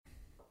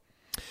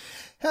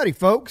Howdy,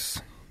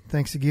 folks.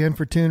 Thanks again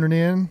for tuning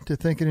in to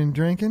Thinking and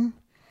Drinking.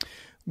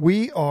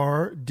 We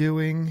are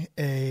doing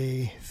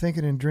a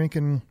Thinking and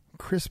Drinking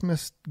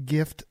Christmas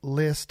gift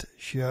list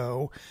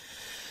show.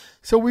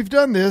 So we've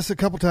done this a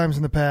couple times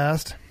in the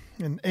past,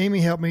 and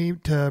Amy helped me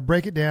to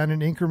break it down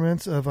in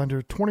increments of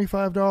under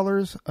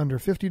 $25, under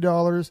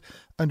 $50,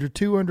 under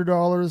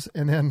 $200,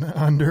 and then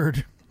under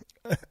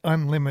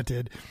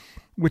unlimited,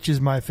 which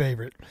is my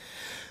favorite.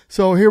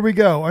 So here we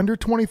go. Under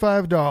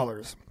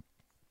 $25.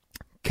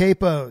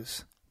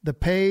 Capos. The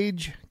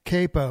Paige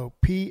Capo.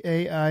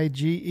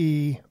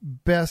 Paige.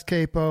 Best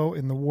capo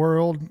in the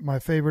world. My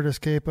favoriteest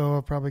capo.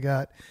 I've probably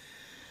got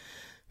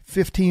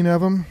 15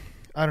 of them.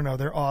 I don't know.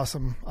 They're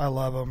awesome. I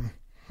love them.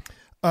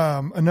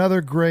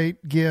 Another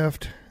great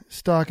gift.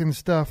 Stocking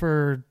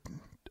stuffer.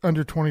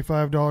 Under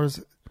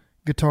 $25.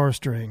 Guitar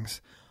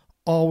strings.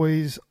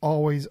 Always,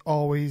 always,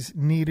 always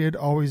needed,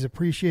 always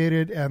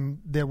appreciated, and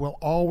they will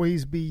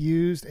always be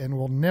used and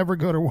will never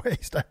go to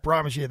waste. I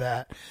promise you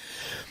that.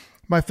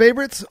 My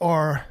favorites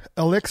are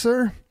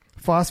Elixir,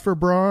 Phosphor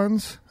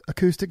Bronze,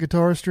 acoustic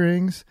guitar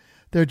strings.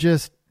 They're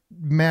just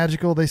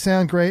magical. They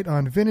sound great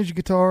on vintage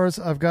guitars.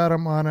 I've got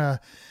them on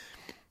a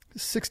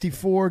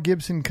 64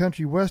 Gibson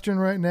Country Western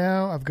right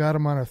now. I've got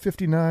them on a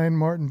 59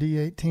 Martin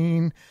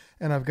D18,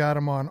 and I've got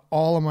them on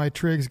all of my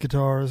Triggs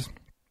guitars.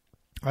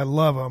 I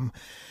love them.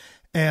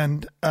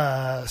 And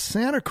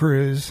Santa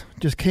Cruz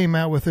just came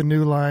out with a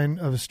new line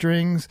of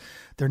strings.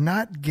 They're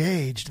not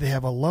gauged. They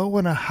have a low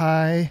and a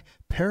high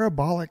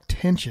parabolic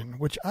tension,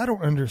 which I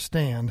don't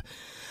understand,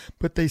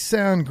 but they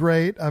sound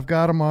great. I've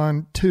got them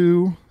on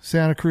 2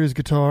 Santa Cruz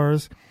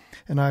guitars,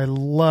 and I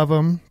love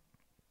them.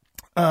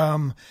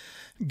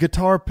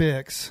 Guitar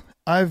picks.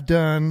 I've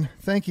done,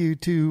 thank you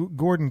to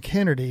Gordon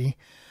Kennedy.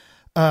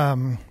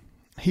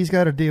 He's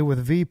got a deal with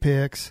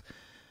V-Picks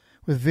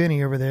with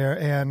Vinny over there,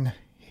 and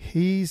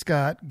he's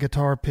got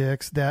guitar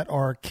picks that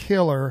are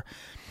killer.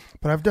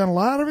 But I've done a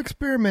lot of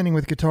experimenting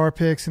with guitar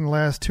picks in the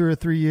last 2 or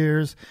 3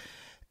 years,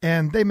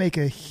 and they make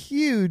a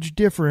huge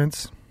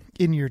difference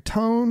in your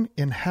tone,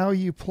 in how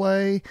you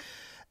play.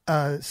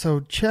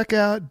 So check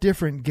out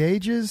different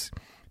gauges,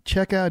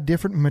 check out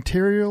different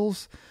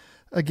materials.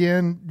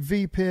 Again,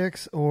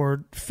 V-Picks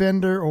or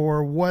Fender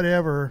or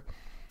whatever.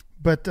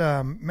 But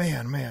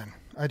man,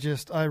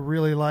 I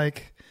really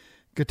like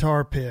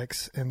guitar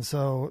picks, and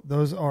so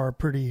those are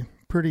pretty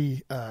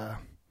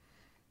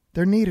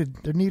they're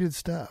needed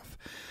stuff.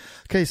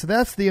 Okay, so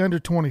that's the under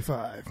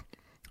 25.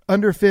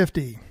 Under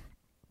 50,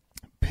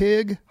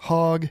 Pig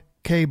Hog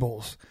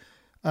Cables.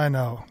 I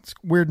know, it's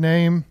a weird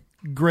name.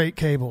 Great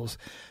cables,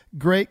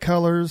 great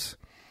colors.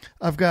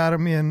 I've got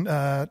them in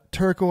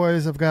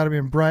turquoise. I've got them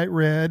in bright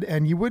red,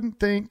 and you wouldn't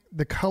think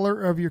the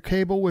color of your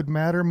cable would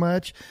matter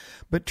much,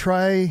 but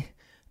try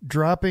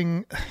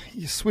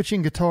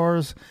switching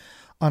guitars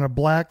on a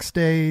black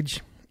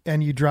stage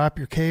and you drop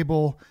your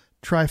cable.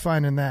 Try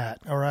finding that.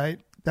 All right.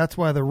 That's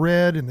why the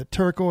red and the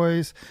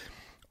turquoise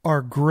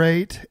are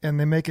great, and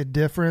they make a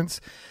difference.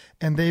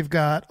 And they've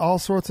got all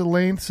sorts of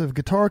lengths of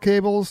guitar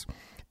cables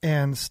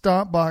and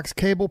stomp box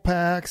cable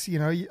packs. You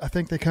know, I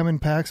think they come in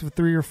packs of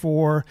 3 or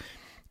 4,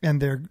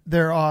 and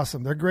they're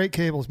awesome. They're great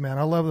cables, man.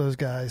 I love those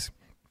guys.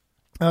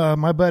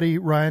 My buddy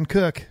Ryan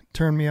Cook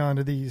turned me on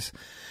to these,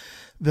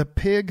 the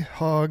Pig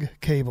Hog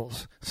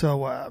cables.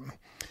 So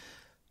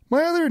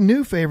my other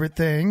new favorite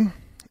thing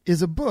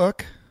is a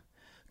book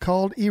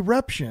called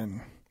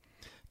Eruption,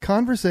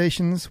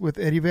 Conversations with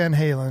Eddie Van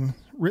Halen,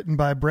 written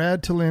by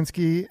Brad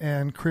Tolinsky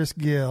and Chris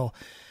Gill.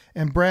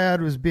 And Brad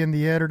was being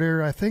the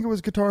editor. I think it was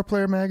Guitar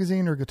Player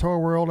Magazine or Guitar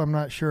World. I'm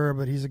not sure,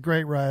 but he's a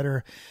great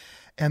writer.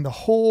 And the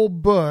whole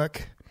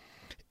book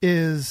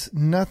is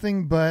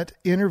nothing but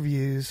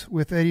interviews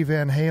with Eddie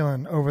Van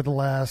Halen over the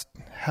last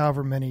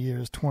however many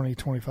years, 20,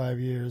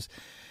 25 years.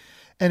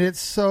 And it's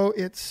so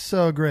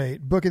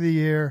great. Book of the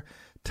year.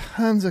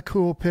 Tons of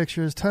cool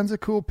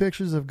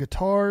pictures of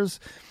guitars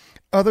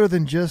other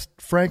than just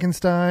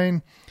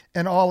Frankenstein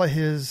and all of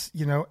his,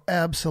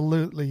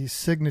 absolutely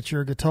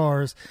signature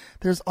guitars.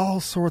 There's all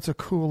sorts of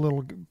cool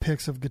little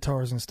pics of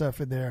guitars and stuff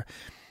in there.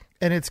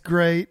 And it's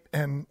great.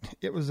 And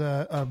it was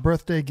a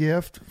birthday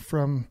gift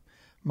from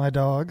my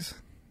dogs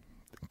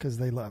because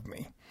they love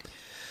me.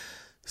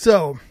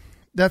 So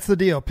that's the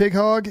deal. Pig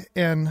Hog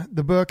and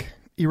the book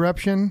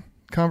Eruption,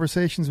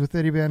 Conversations with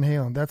Eddie Van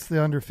Halen. That's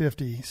the under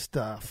 50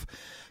 stuff.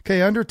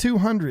 Okay, under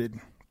 200.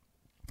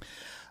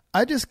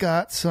 I just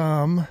got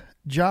some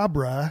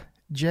Jabra,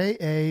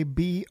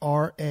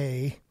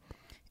 Jabra,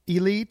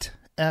 Elite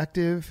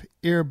Active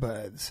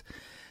Earbuds.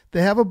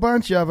 They have a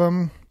bunch of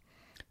them.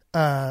 They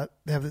have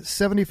the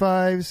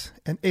 75s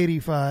and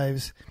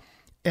 85s,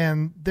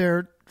 and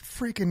they're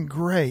freaking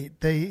great.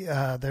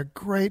 They're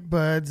great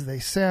buds. They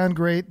sound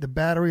great. The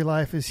battery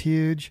life is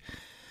huge.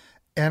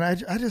 And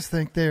I just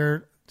think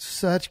they're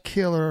such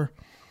killer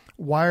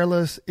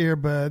wireless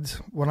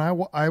earbuds. When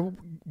I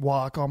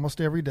walk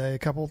almost every day,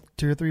 2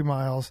 or 3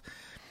 miles,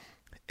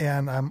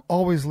 and I'm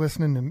always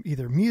listening to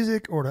either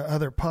music or to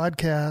other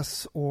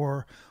podcasts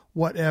or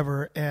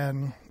whatever.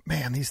 And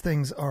man, these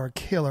things are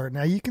killer.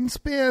 Now you can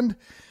spend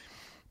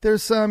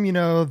there's some,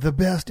 the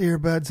best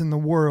earbuds in the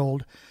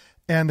world,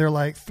 and they're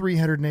like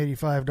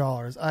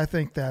 $385. I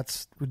think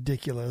that's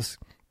ridiculous.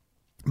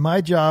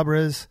 My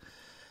Jabras,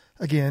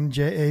 again,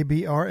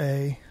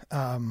 Jabra,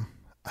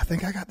 I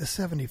think I got the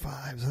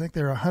 75s. I think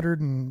they're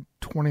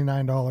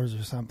 $129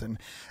 or something.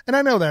 And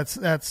I know that's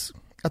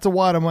a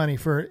lot of money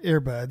for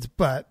earbuds,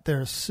 but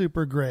they're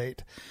super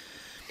great.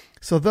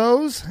 So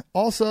those,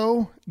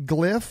 also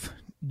Glyph,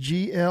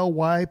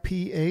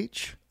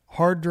 Glyph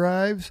hard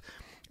drives.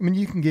 I mean,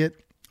 you can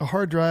get a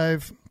hard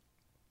drive,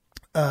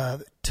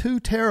 2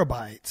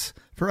 terabytes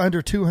for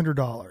under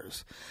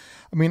 $200.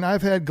 I mean,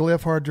 I've had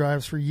Glyph hard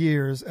drives for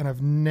years, and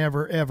I've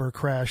never, ever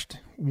crashed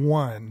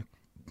one.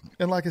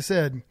 And like I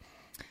said,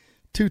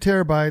 2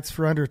 terabytes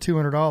for under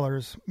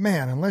 $200.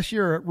 Man, unless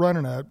you're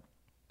running a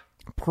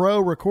pro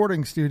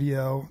recording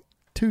studio,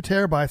 2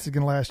 terabytes is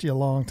going to last you a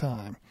long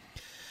time.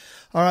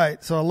 All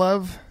right, so I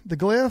love the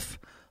Glyph,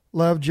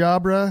 love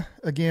Jabra.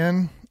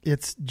 Again,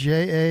 it's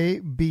Jabra,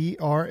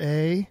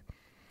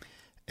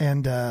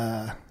 and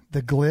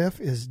the Glyph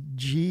is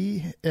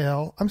Jabra,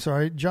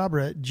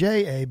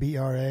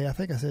 Jabra. I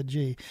think I said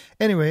G.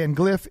 Anyway, and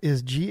Glyph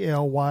is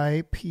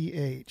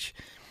Glyph.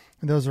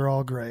 And those are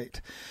all great.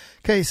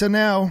 Okay, so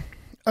now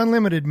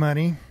unlimited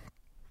money.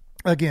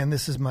 Again,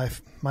 this is my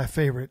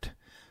favorite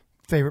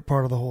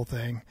part of the whole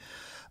thing.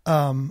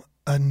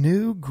 A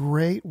new,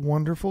 great,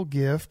 wonderful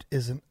gift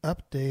is an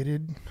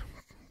updated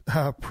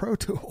Pro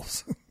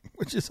Tools,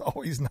 which is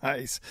always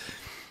nice.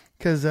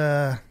 Because,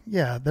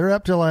 they're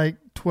up to like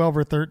 12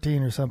 or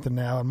 13 or something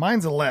now, and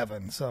mine's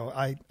 11, so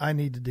I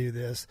need to do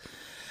this.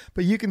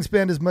 But you can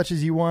spend as much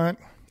as you want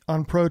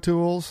on Pro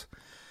Tools.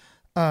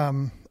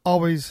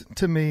 Always,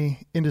 to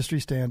me, industry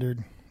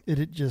standard.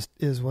 It just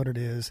is what it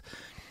is.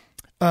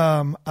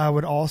 I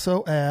would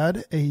also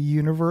add a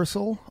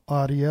Universal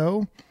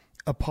Audio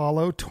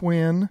Apollo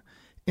Twin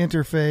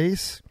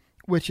interface,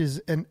 which is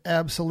an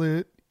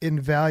absolute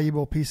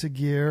invaluable piece of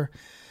gear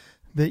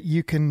that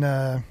you can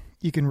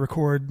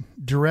record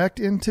direct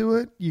into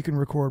it. You can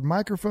record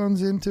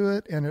microphones into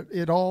it, and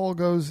it all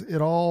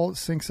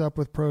syncs up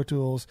with Pro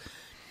Tools.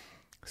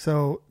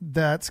 So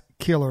that's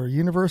killer.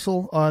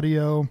 Universal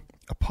Audio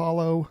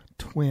Apollo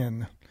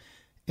Twin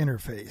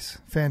interface.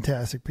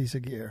 Fantastic piece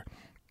of gear.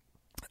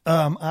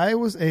 I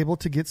was able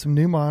to get some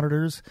new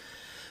monitors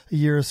a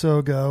year or so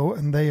ago,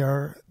 and they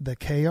are the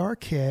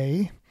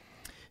KRK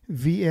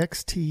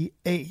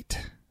VXT8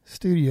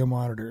 studio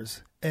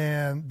monitors,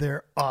 and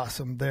they're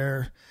awesome.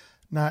 They're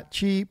not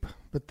cheap,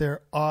 but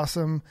they're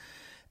awesome,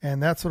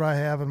 and that's what I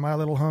have in my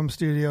little home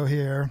studio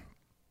here.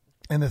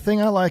 And the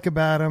thing I like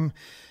about them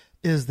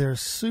is they're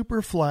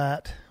super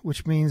flat,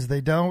 which means they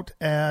don't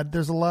add.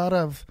 There's a lot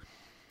of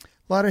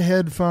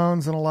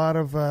headphones and a lot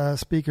of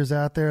speakers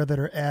out there that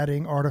are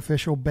adding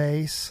artificial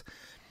bass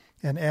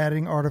and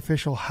adding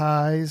artificial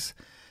highs,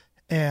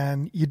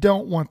 and you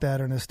don't want that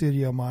in a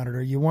studio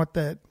monitor. You want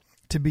that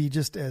to be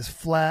just as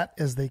flat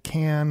as they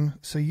can,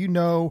 so you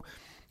know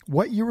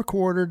what you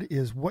recorded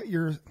is what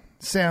you're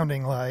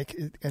sounding like,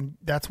 and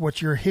that's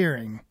what you're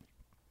hearing.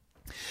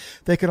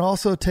 They can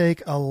also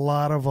take a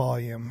lot of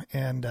volume,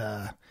 and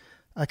I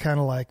kind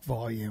of like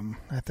volume.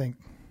 I think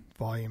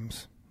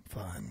volume's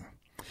fun.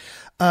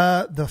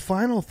 The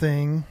final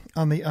thing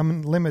on the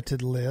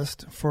unlimited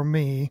list for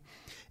me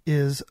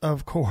is,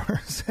 of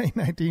course, a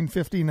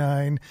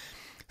 1959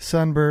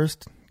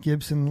 Sunburst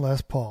Gibson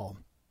Les Paul.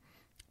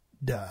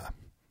 Duh.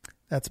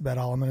 That's about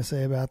all I'm going to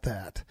say about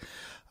that.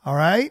 All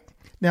right.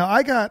 Now,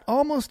 I got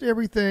almost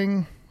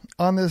everything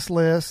on this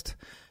list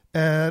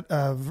at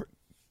a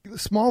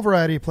small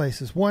variety of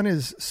places. One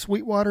is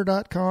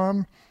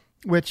Sweetwater.com,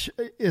 which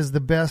is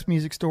the best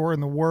music store in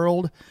the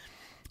world.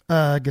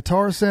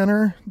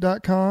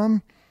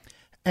 GuitarCenter.com,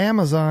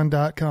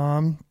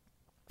 Amazon.com,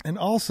 and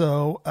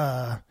also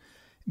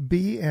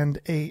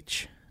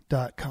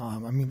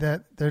B&H.com. I mean,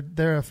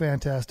 they're a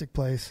fantastic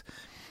place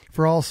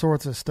for all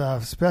sorts of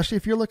stuff, especially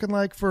if you're looking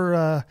like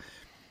for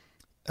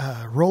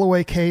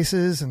rollaway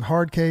cases and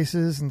hard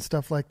cases and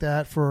stuff like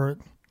that for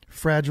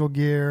fragile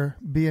gear.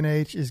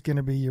 B&H is going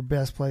to be your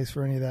best place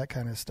for any of that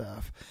kind of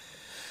stuff.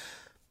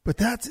 But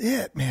that's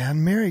it,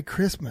 man. Merry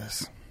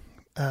Christmas.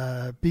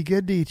 Be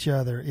good to each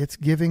other. It's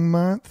Giving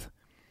Month.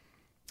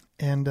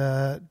 And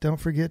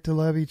don't forget to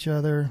love each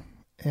other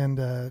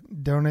and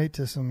donate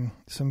to some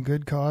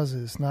good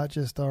causes, not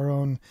just our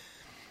own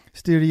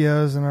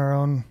studios and our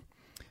own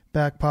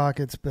back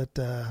pockets, but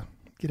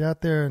get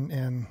out there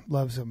and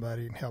love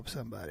somebody and help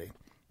somebody.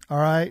 All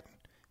right.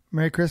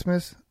 Merry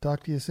Christmas.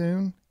 Talk to you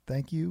soon.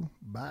 Thank you.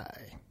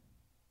 Bye.